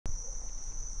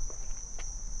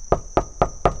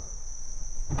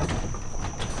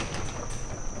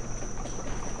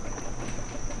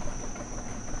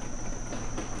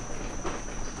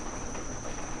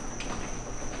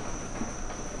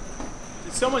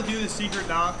someone do the secret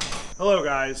knock? Hello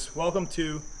guys, welcome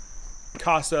to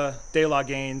Casa de la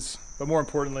Gains, but more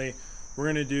importantly, we're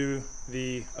gonna do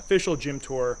the official gym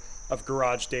tour of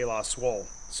Garage de la Swole.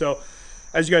 So,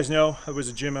 as you guys know, I was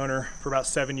a gym owner for about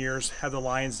 7 years, had the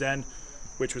Lion's Den,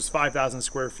 which was 5,000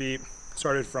 square feet.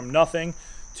 Started from nothing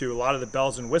to a lot of the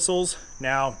bells and whistles,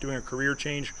 now doing a career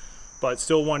change, but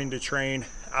still wanting to train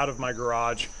out of my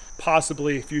garage,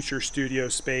 possibly future studio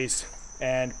space,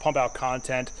 and pump out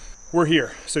content. We're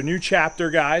here. So new chapter,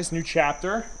 guys, new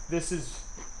chapter. This is,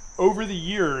 over the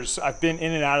years, I've been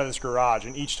in and out of this garage,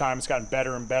 and each time it's gotten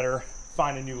better and better,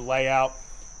 find a new layout.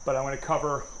 But I'm gonna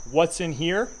cover what's in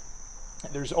here.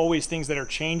 There's always things that are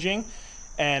changing,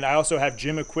 and I also have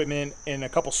gym equipment in a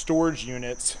couple storage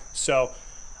units. So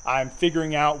I'm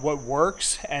figuring out what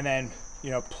works and then,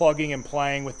 plugging and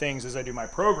playing with things as I do my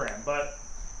program. But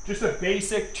just a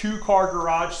basic 2-car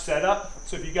garage setup.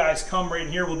 So if you guys come right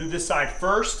in here, we'll do this side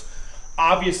first.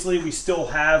 Obviously, we still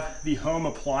have the home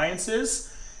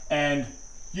appliances, and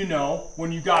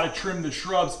when you gotta trim the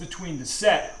shrubs between the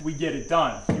set, we get it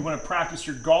done. If you wanna practice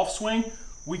your golf swing,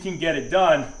 we can get it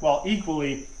done while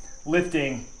equally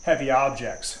lifting heavy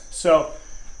objects. So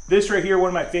this right here, one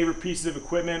of my favorite pieces of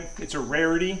equipment. It's a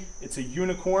rarity. It's a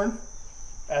unicorn,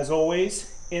 as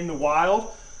always, in the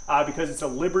wild, because it's a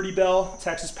Liberty Bell,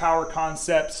 Texas Power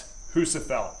Concepts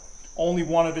Husafell. Only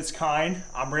one of its kind.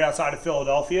 I'm right outside of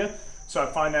Philadelphia, so I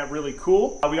find that really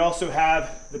cool. We also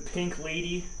have the Pink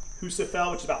Lady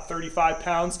Husafell, which is about 35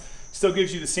 pounds. Still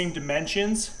gives you the same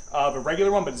dimensions of a regular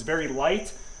one, but it's very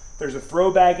light. There's a throw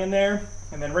bag in there.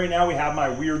 And then right now we have my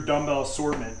weird dumbbell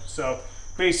assortment. So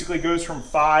basically goes from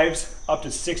 5s up to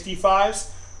 65s.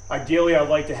 Ideally, I'd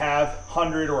like to have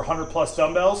 100 or 100 plus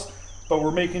dumbbells, but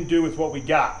we're making do with what we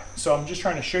got. So I'm just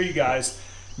trying to show you guys,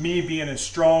 me being a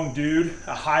strong dude,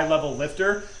 a high level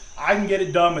lifter, I can get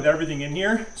it done with everything in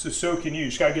here, so can you.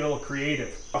 Just gotta get a little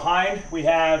creative. Behind, we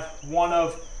have one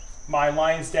of my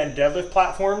Lion's Den deadlift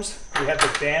platforms. We have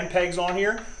the band pegs on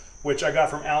here, which I got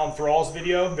from Alan Thrall's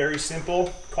video. Very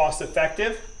simple, cost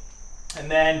effective. And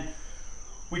then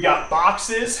we got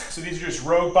boxes. So these are just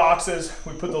Rogue boxes.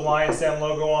 We put the Lion's Den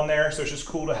logo on there, so it's just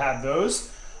cool to have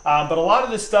those. But a lot of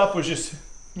this stuff was just,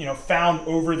 found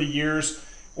over the years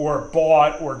or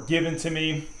bought or given to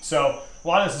me. So a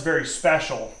lot of this is very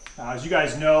special. As you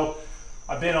guys know,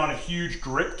 I've been on a huge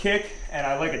grip kick and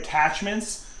I like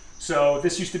attachments. So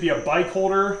this used to be a bike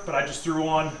holder, but I just threw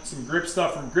on some grip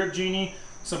stuff from Grip Genie,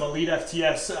 some Elite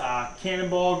FTS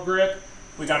cannonball grip.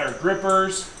 We got our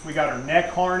grippers, we got our neck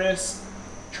harness,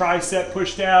 tricep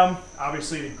push down,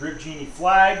 obviously the Grip Genie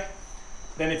flag.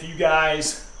 Then if you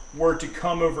guys were to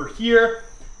come over here,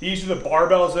 these are the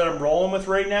barbells that I'm rolling with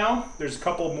right now. There's a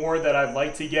couple more that I'd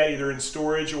like to get either in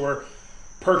storage or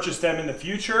purchase them in the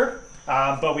future.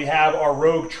 But we have our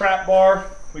Rogue trap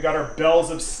bar. We got our Bells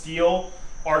of Steel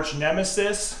Arch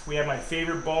Nemesis. We have my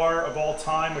favorite bar of all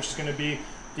time, which is gonna be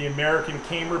the American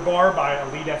Camer bar by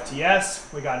Elite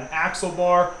FTS. We got an axle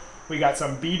bar. We got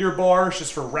some beater bars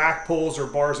just for rack pulls or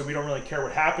bars that we don't really care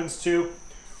what happens to.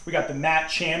 We got the Matt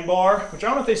Chan bar, which I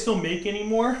don't know if they still make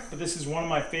anymore, but this is one of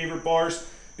my favorite bars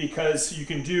because you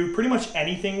can do pretty much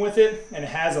anything with it, and it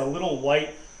has a little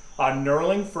light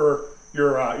knurling for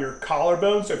your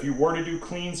collarbone. So if you were to do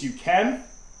cleans, you can.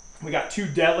 We got 2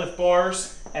 deadlift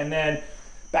bars, and then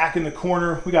back in the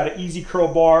corner, we got an easy curl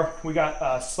bar. We got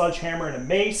a sledgehammer and a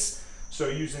mace. So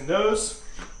using those.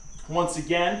 Once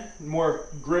again, more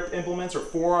grip implements or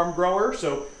forearm grower.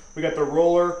 So we got the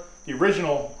roller, the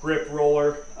original grip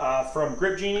roller from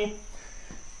Grip Genie.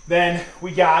 Then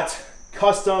we got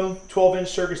custom 12-inch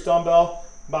circus dumbbell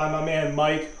by my man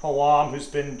Mike Halam, who's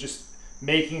been just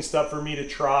making stuff for me to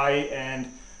try.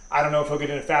 And I don't know if he'll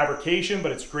get into fabrication,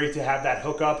 but it's great to have that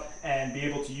hookup and be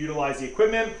able to utilize the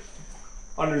equipment.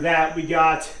 Under that, we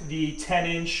got the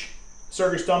 10-inch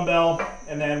circus dumbbell,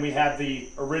 and then we have the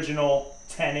original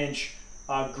 10-inch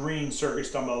green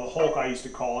circus dumbbell, the Hulk I used to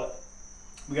call it.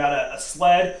 We got a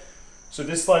sled. So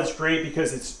this sled's great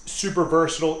because it's super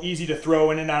versatile, easy to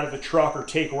throw in and out of the truck or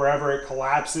take wherever it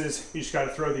collapses. You just got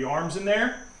to throw the arms in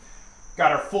there.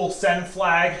 Got our full send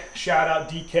flag. Shout out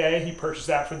DK. He purchased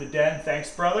that for the den. Thanks,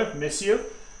 brother. Miss you. And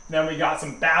then we got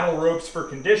some battle ropes for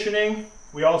conditioning.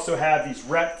 We also have these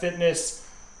Rep Fitness,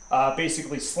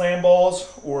 basically slam balls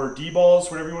or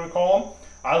D-balls, whatever you want to call them.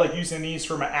 I like using these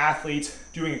for my athletes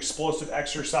doing explosive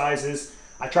exercises.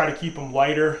 I try to keep them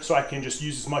lighter so I can just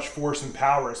use as much force and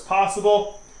power as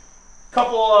possible.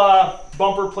 Couple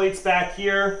bumper plates back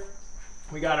here.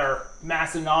 We got our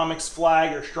Massonomics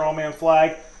flag or strongman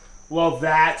flag. Love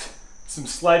that. Some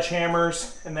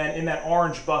sledgehammers, and then in that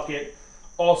orange bucket,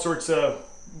 all sorts of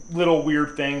little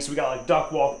weird things. We got like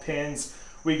duck walk pins,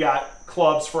 We got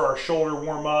clubs for our shoulder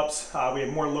warm-ups. We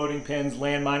have more loading pins,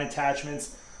 landmine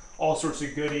attachments, all sorts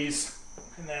of goodies.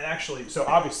 And then actually, so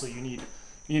obviously you need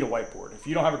a whiteboard. If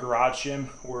you don't have a garage gym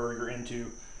or you're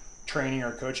into training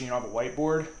or coaching, you don't have a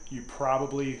whiteboard, you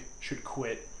probably should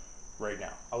quit right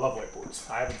now. I love whiteboards.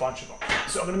 I have a bunch of them.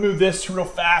 So I'm gonna move this real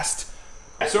fast.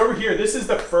 So over here, this is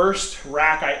the first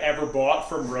rack I ever bought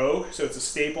from Rogue. So it's a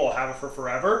staple, I'll have it for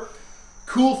forever.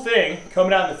 Cool thing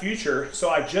coming out in the future. So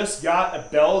I just got a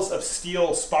Bells of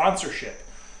Steel sponsorship.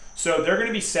 So they're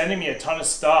gonna be sending me a ton of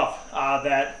stuff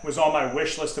that was on my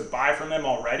wish list to buy from them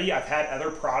already. I've had other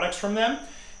products from them,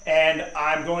 and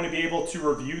I'm going to be able to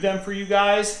review them for you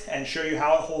guys and show you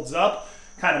how it holds up,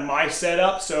 kind of my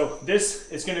setup. So this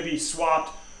is gonna be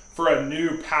swapped for a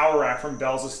new power rack from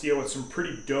Bells of Steel with some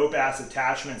pretty dope ass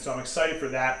attachments. So I'm excited for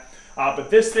that. But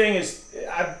this thing is,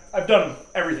 I've done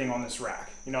everything on this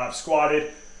rack. You know, I've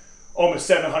squatted almost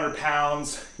 700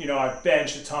 pounds. You know, I've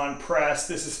benched a ton, pressed.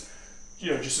 This is,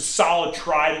 you know, just a solid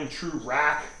tried and true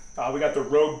rack. We got the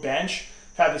Rogue bench.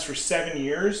 I've had this for 7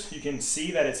 years. You can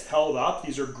see that it's held up.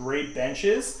 These are great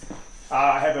benches.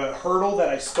 I have a hurdle that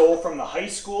I stole from the high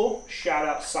school. Shout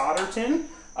out Szatstrength.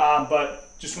 But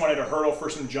just wanted a hurdle for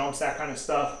some jumps, that kind of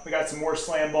stuff. We got some more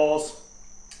slam balls.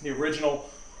 The original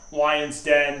Lion's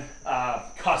Den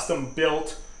custom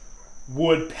built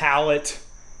wood pallet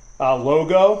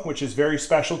logo, which is very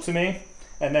special to me.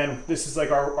 And then this is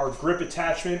like our grip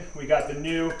attachment. We got the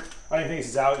new, I don't think this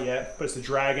is out yet, but it's the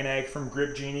Dragon Egg from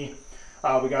Grip Genie.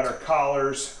 We got our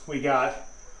collars. We got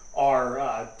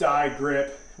our die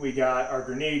grip. We got our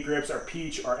grenade grips, our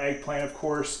peach, our eggplant, of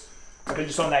course. I've been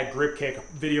just on that grip kick.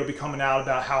 Video be coming out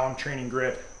about how I'm training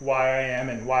grip, why I am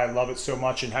and why I love it so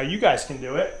much, and how you guys can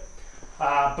do it.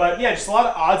 But yeah, just a lot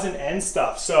of odds and ends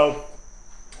stuff. So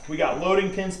we got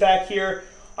loading pins back here.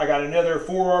 I got another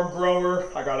forearm grower.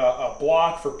 I got a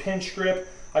block for pinch grip.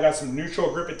 I got some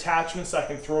neutral grip attachments I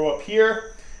can throw up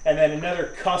here. And then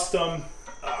another custom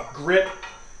grip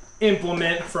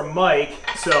implement from Mike.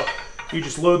 So you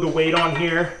just load the weight on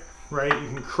here, right? You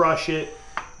can crush it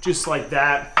just like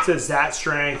that. It says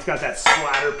Szatstrength. It's got that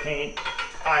splatter paint.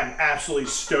 I'm absolutely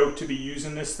stoked to be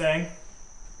using this thing.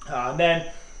 Then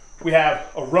we have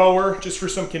a rower just for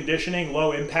some conditioning,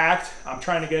 low impact. I'm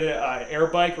trying to get an air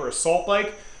bike or a salt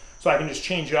bike so I can just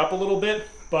change it up a little bit,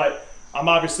 but I'm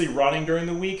obviously running during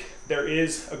the week. There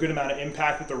is a good amount of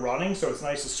impact with the running, so it's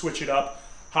nice to switch it up,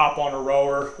 hop on a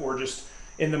rower, or just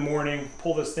in the morning,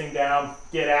 pull this thing down,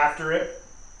 get after it.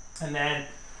 And then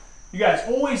you guys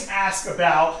always ask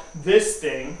about this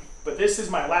thing, but this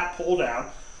is my lat pull down.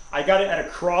 I got it at a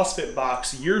CrossFit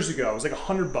box years ago. It was like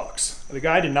 $100. The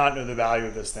guy did not know the value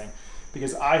of this thing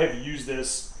because I have used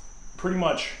this pretty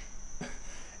much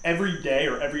every day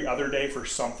or every other day for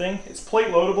something. It's plate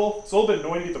loadable. It's a little bit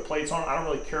annoying to get the plates on. I don't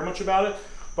really care much about it,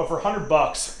 but for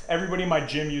 $100, everybody in my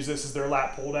gym uses this as their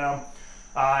lat pull down.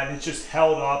 And it's just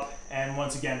held up. And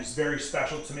once again, it's very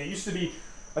special to me. It used to be,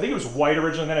 I think it was white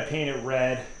originally, then I painted it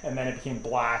red, and then it became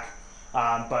black.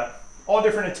 But all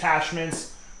different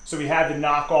attachments. So we had the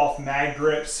knockoff mag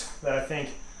grips that I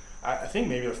think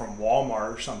maybe they're from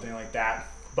Walmart or something like that.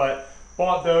 But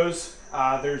bought those.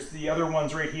 There's the other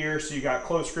ones right here. So you got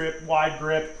close grip, wide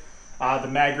grip. The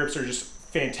mag grips are just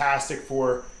fantastic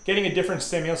for getting a different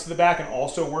stimulus to the back and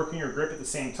also working your grip at the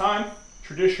same time.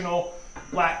 Traditional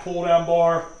lat pull down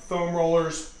bar, foam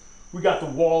rollers. We got the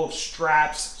wall of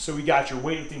straps. So we got your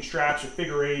weightlifting straps, your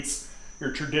figure eights,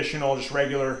 your traditional, just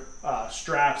regular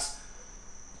straps.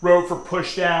 Rogue for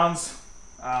push downs.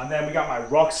 Then we got my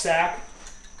rucksack.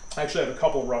 I actually have a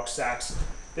couple rucksacks.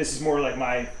 This is more like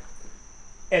my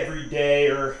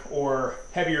everyday or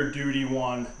heavier duty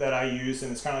one that I use,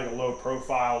 and it's kind of like a low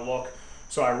profile look.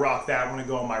 So I rock that when I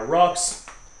go on my rucks.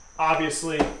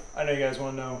 Obviously, I know you guys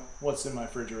want to know what's in my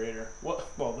refrigerator. Well,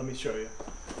 let me show you.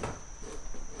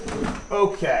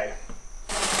 Okay.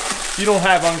 If you don't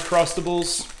have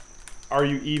Uncrustables, are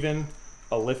you even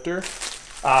a lifter?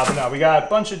 But no, we got a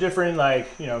bunch of different, like,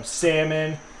 you know,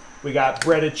 salmon. We got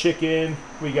breaded chicken.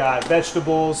 We got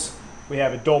vegetables. We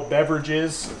have adult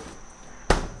beverages.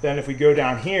 Then if we go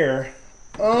down here,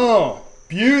 oh,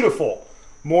 beautiful.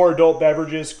 More adult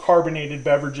beverages, carbonated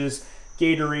beverages,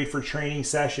 Gatorade for training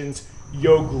sessions,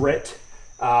 yogurt,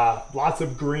 lots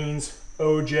of greens,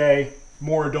 OJ,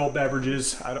 more adult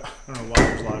beverages. I don't know why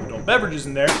there's a lot of adult beverages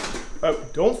in there.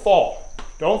 But don't fall.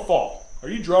 Don't fall. Are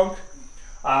you drunk?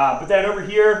 But then over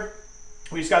here,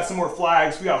 we just got some more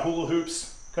flags. We got hula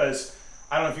hoops because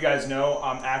I don't know if you guys know,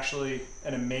 I'm actually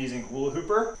an amazing hula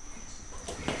hooper.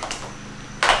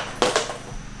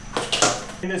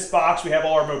 In this box, we have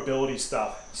all our mobility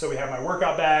stuff. So we have my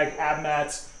workout bag, ab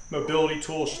mats, mobility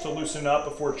tools just to loosen up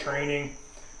before training.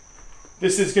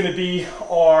 This is going to be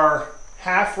our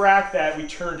half rack that we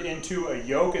turned into a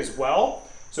yoke as well.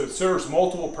 So it serves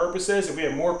multiple purposes. If we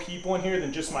have more people in here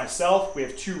than just myself, we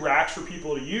have 2 racks for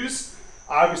people to use.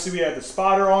 Obviously we have the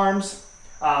spotter arms,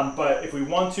 but if we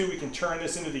want to, we can turn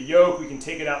this into the yoke. We can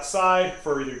take it outside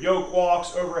for either yoke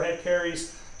walks, overhead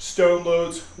carries, stone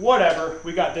loads, whatever.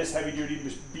 We got this heavy duty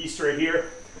beast right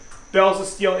here. Bells of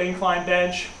Steel incline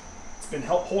bench. It's been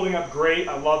holding up great.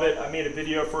 I love it. I made a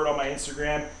video for it on my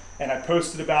Instagram and I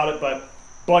posted about it, but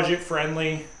budget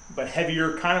friendly, but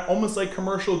heavier, kind of almost like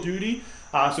commercial duty.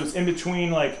 So it's in between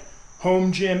like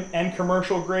home gym and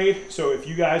commercial grade. So if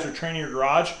you guys are training your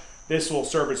garage, this will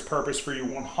serve its purpose for you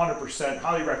 100%.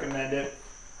 Highly recommend it.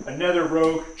 Another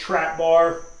Rogue trap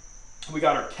bar. We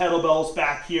got our kettlebells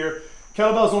back here.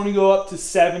 Kettlebells only go up to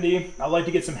 70. I like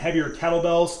to get some heavier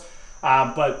kettlebells.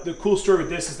 But the cool story with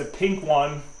this is the pink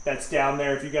one that's down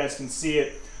there. If you guys can see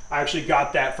it, I actually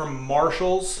got that from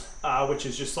Marshall's, which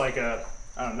is just like a,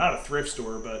 I don't know, not a thrift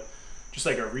store, but just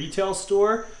like a retail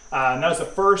store. And that was the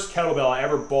first kettlebell I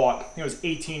ever bought. I was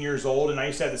 18 years old, and I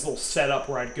used to have this little setup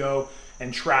where I'd go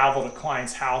and travel to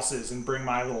clients' houses and bring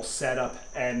my little setup,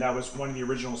 and that was one of the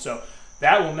originals. So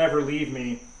that will never leave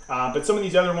me. But some of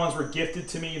these other ones were gifted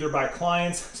to me either by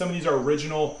clients. Some of these are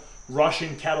original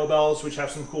Russian kettlebells, which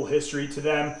have some cool history to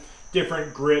them.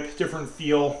 Different grip, different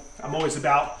feel. I'm always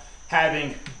about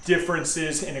having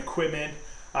differences in equipment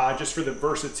just for the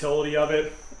versatility of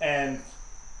it and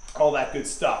all that good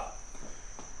stuff.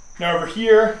 Now over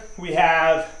here we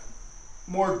have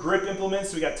more grip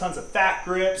implements. We got tons of fat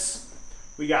grips.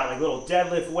 We got like little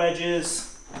deadlift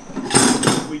wedges.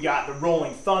 We got the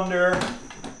Rolling Thunder.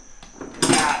 We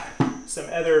got some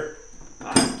other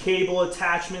cable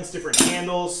attachments, different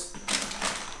handles.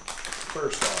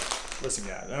 First off, listen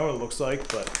guys, I know what it looks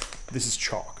like, but this is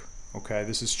chalk, okay?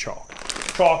 This is chalk.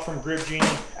 Chalk from Grip Genie,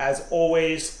 as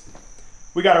always.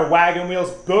 We got our wagon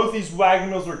wheels. Both these wagon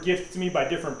wheels were gifted to me by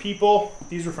different people.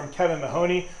 These were from Kevin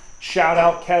Mahoney. Shout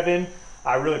out Kevin.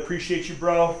 I really appreciate you,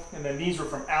 bro. And then these were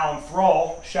from Alan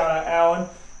Thrall. Shout out Alan.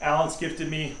 Alan's gifted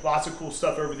me lots of cool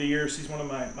stuff over the years. He's one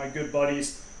of my good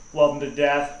buddies. Love him to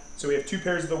death. So we have 2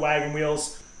 pairs of the wagon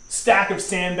wheels. Stack of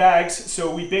sandbags.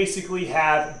 So we basically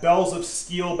have Bells of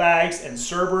Steel bags and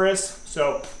Cerberus.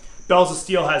 So Bells of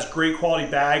Steel has great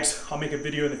quality bags. I'll make a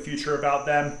video in the future about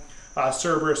them.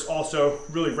 Cerberus, also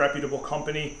really reputable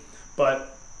company,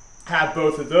 but have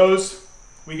both of those.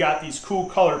 We got these cool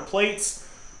colored plates,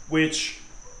 which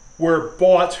were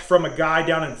bought from a guy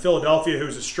down in Philadelphia who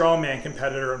was a strongman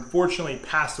competitor. Unfortunately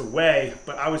passed away,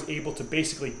 but I was able to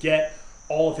basically get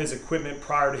all of his equipment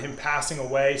prior to him passing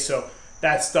away. So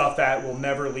that's stuff that will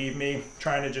never leave me.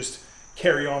 Trying to just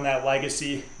carry on that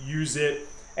legacy, use it,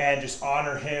 and just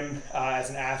honor him as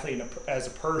an athlete and as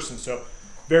a person. So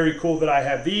very cool that I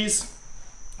have these.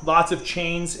 Lots of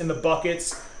chains in the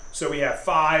buckets. So we have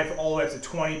 5 all the way up to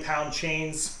 20-pound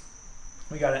chains.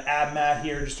 We got an ab mat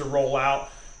here just to roll out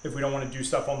if we don't want to do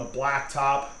stuff on the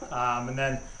blacktop. And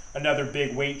then another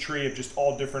big weight tree of just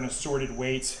all different assorted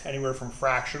weights, anywhere from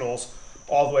fractionals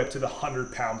all the way up to the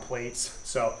 100-pound plates.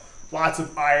 So lots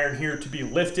of iron here to be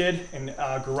lifted in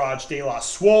Garage De La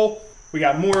Swole. We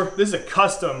got more. This is a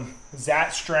custom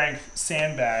Szatstrength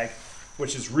sandbag,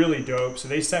 which is really dope. So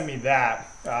they sent me that.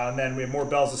 And then we have more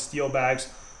Bells of Steel bags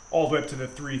all the way up to the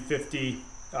 350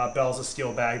 Bells of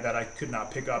Steel bag that I could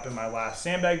not pick up in my last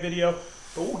sandbag video.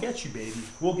 But we'll get you, baby.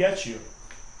 We'll get you.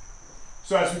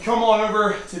 So as we come on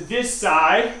over to this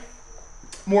side,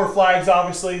 more flags,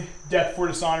 obviously. Death Before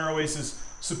Dishonor always has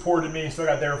supported me. So I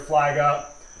got their flag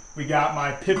up. We got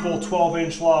my Pitbull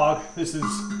 12-inch log. This is,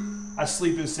 I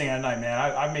sleep this thing at night, man.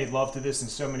 I made love to this in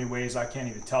so many ways I can't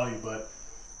even tell you, but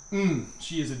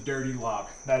she is a dirty log,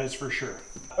 that is for sure.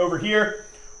 Over here,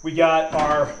 we got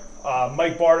our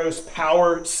Mike Bardos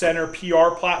Power Center PR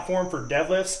platform for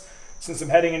deadlifts. Since I'm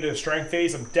heading into a strength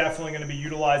phase, I'm definitely going to be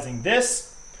utilizing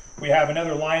this. We have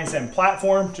another Lion's Den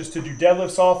platform just to do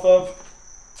deadlifts off of.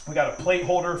 We got a plate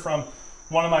holder from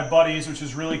one of my buddies, which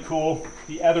is really cool.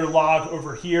 The other log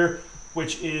over here,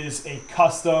 which is a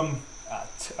custom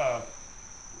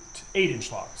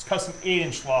 8-inch log. It's a custom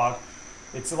 8-inch log.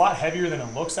 It's a lot heavier than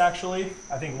it looks, actually.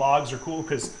 I think logs are cool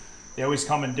because they always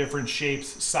come in different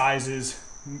shapes, sizes,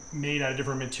 made out of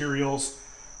different materials.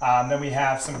 Then we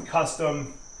have some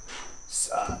custom,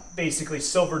 basically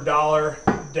silver dollar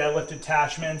deadlift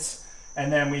attachments.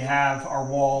 And then we have our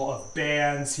wall of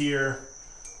bands here,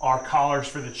 our collars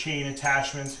for the chain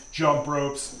attachments, jump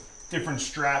ropes, different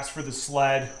straps for the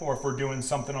sled, or if we're doing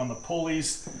something on the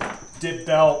pulleys, dip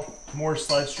belt, more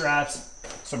sled straps,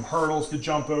 some hurdles to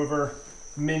jump over,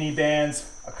 mini bands,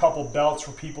 a couple belts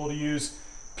for people to use,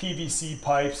 PVC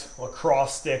pipes,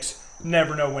 lacrosse sticks.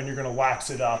 Never know when you're gonna wax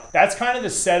it up. That's kind of the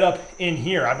setup in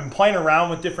here. I've been playing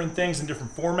around with different things in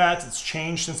different formats. It's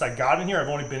changed since I got in here. I've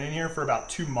only been in here for about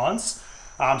 2 months.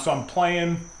 So I'm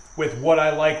playing with what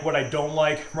I like, what I don't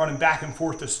like, running back and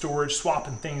forth to storage,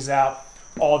 swapping things out,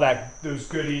 all that, those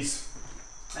goodies.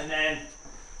 And then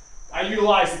I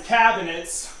utilize the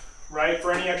cabinets, right,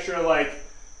 for any extra like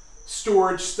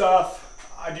storage stuff.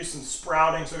 I do some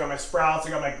sprouting, so I got my sprouts, I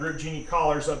got my Grip Genie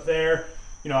collars up there.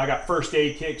 You know, I got first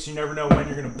aid kits. You never know when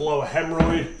you're gonna blow a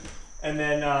hemorrhoid. And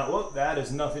then, well, that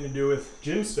has nothing to do with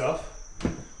gym stuff.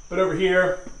 But over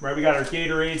here, right, we got our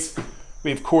Gatorades.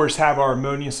 We, of course, have our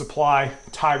ammonia supply,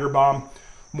 Tiger Bomb,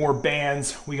 more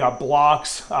bands. We got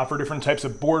blocks for different types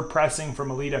of board pressing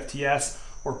from Elite FTS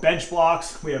or bench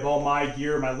blocks. We have all my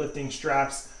gear, my lifting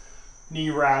straps, knee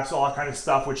wraps, all that kind of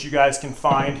stuff, which you guys can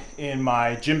find in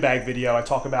my gym bag video. I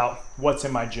talk about what's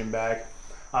in my gym bag.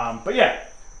 But yeah,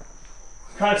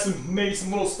 kind of maybe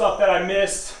some little stuff that I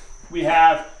missed. We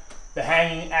have the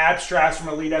hanging ab straps from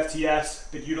Elite FTS.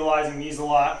 Been utilizing these a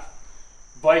lot.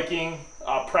 Viking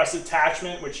press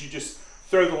attachment, which you just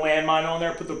throw the landmine on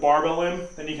there, put the barbell in,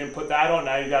 then you can put that on.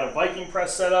 Now you got a Viking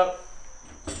press set up.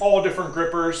 All different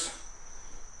grippers.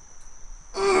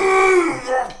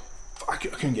 I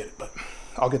couldn't get it, but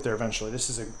I'll get there eventually. This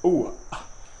is a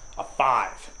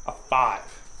five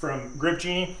from Grip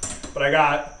Genie. But I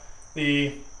got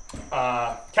the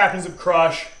Captains of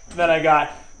Crush. Then I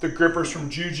got the grippers from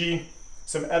Juji.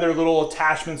 Some other little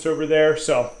attachments over there.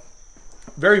 So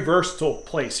very versatile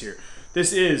place here.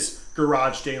 This is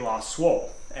Garage De La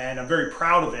Swole, and I'm very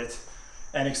proud of it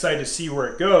and excited to see where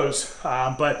it goes.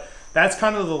 But that's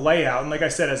kind of the layout. And like I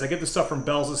said, as I get the stuff from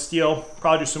Bells of Steel,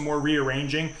 probably do some more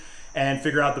rearranging and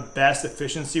figure out the best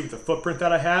efficiency with the footprint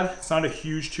that I have. It's not a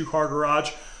huge 2-car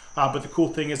garage, but the cool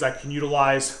thing is I can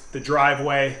utilize the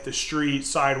driveway, the street,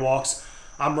 sidewalks.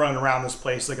 I'm running around this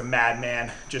place like a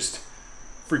madman, just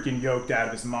freaking yoked out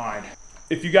of his mind.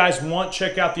 If you guys want,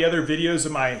 check out the other videos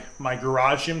of my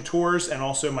garage gym tours and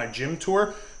also my gym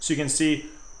tour, so you can see,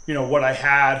 you know, what I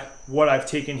had, what I've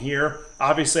taken here.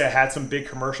 Obviously, I had some big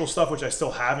commercial stuff, which I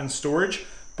still have in storage,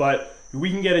 but we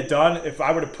can get it done. If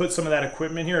I were to put some of that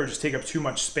equipment here, it would just take up too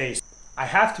much space. I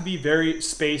have to be very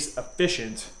space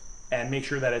efficient and make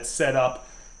sure that it's set up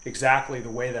exactly the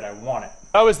way that I want it.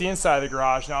 That was the inside of the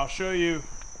garage. Now I'll show you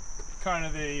kind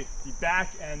of the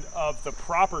back end of the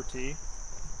property.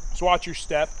 So watch your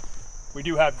step. We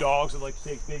do have dogs that like to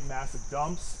take big, massive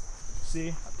dumps. See,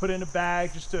 I put it in a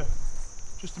bag just to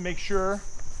make sure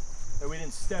that we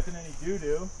didn't step in any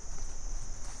doo-doo.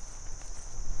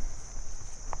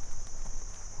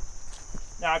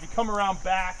 Now, if you come around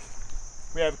back,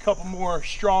 we have a couple more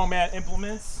strongman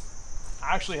implements.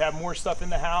 I actually have more stuff in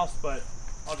the house, but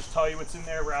I'll just tell you what's in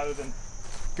there rather than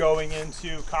going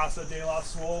into Casa de la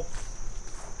Swole.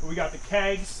 We got the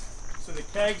kegs. So the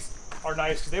kegs are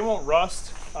nice because they won't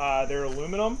rust. They're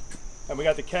aluminum, and we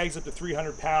got the kegs up to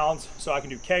 300 pounds, so I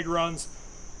can do keg runs,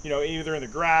 you know, either in the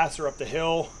grass or up the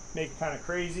hill, make it kind of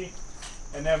crazy.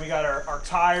 And then we got our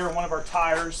tire, one of our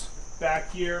tires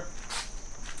back here.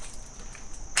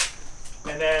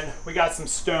 And then we got some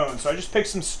stones. So I just picked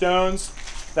some stones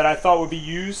that I thought would be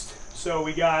used. So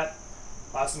we got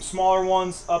some smaller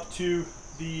ones up to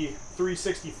the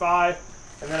 365.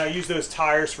 And then I use those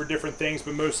tires for different things,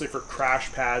 but mostly for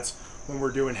crash pads when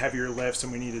we're doing heavier lifts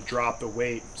and we need to drop the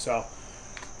weight. So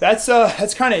that's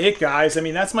kind of it, guys. I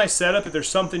mean, that's my setup. If there's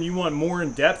something you want more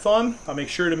in depth on, I'll make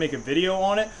sure to make a video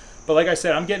on it. But like I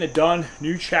said, I'm getting it done.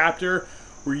 New chapter.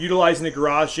 We're utilizing the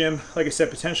garage gym. Like I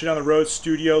said, potentially down the road,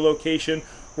 studio location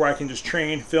where I can just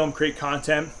train, film, create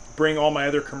content, bring all my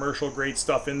other commercial grade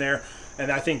stuff in there.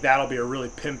 And I think that'll be a really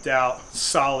pimped out,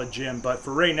 solid gym. But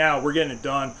for right now, we're getting it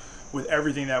done with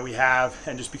everything that we have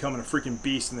and just becoming a freaking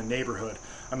beast in the neighborhood.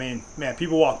 I mean, man,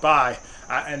 people walk by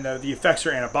and the effects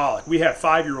are anabolic. We have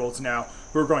 5-year-olds now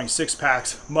who are growing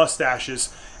 6-packs,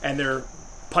 mustaches, and their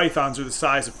pythons are the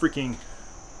size of freaking,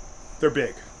 they're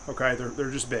big, okay? They're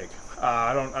just big.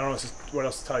 I don't know what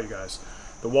else to tell you guys.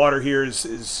 The water here has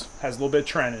a little bit of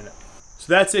trend in it.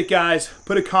 So that's it, guys.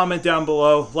 Put a comment down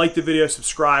below, like the video,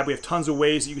 subscribe. We have tons of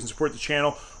ways that you can support the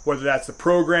channel, whether that's the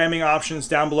programming options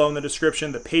down below in the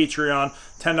description, the Patreon,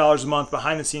 $10 a month,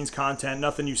 behind the scenes content,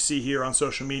 nothing you see here on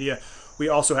social media. We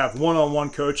also have one-on-one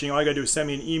coaching. All you gotta do is send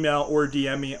me an email or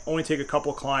DM me. Only take a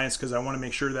couple of clients because I wanna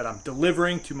make sure that I'm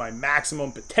delivering to my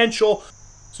maximum potential.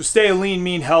 So stay a lean,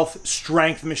 mean, health,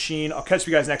 strength machine. I'll catch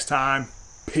you guys next time.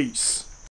 Peace.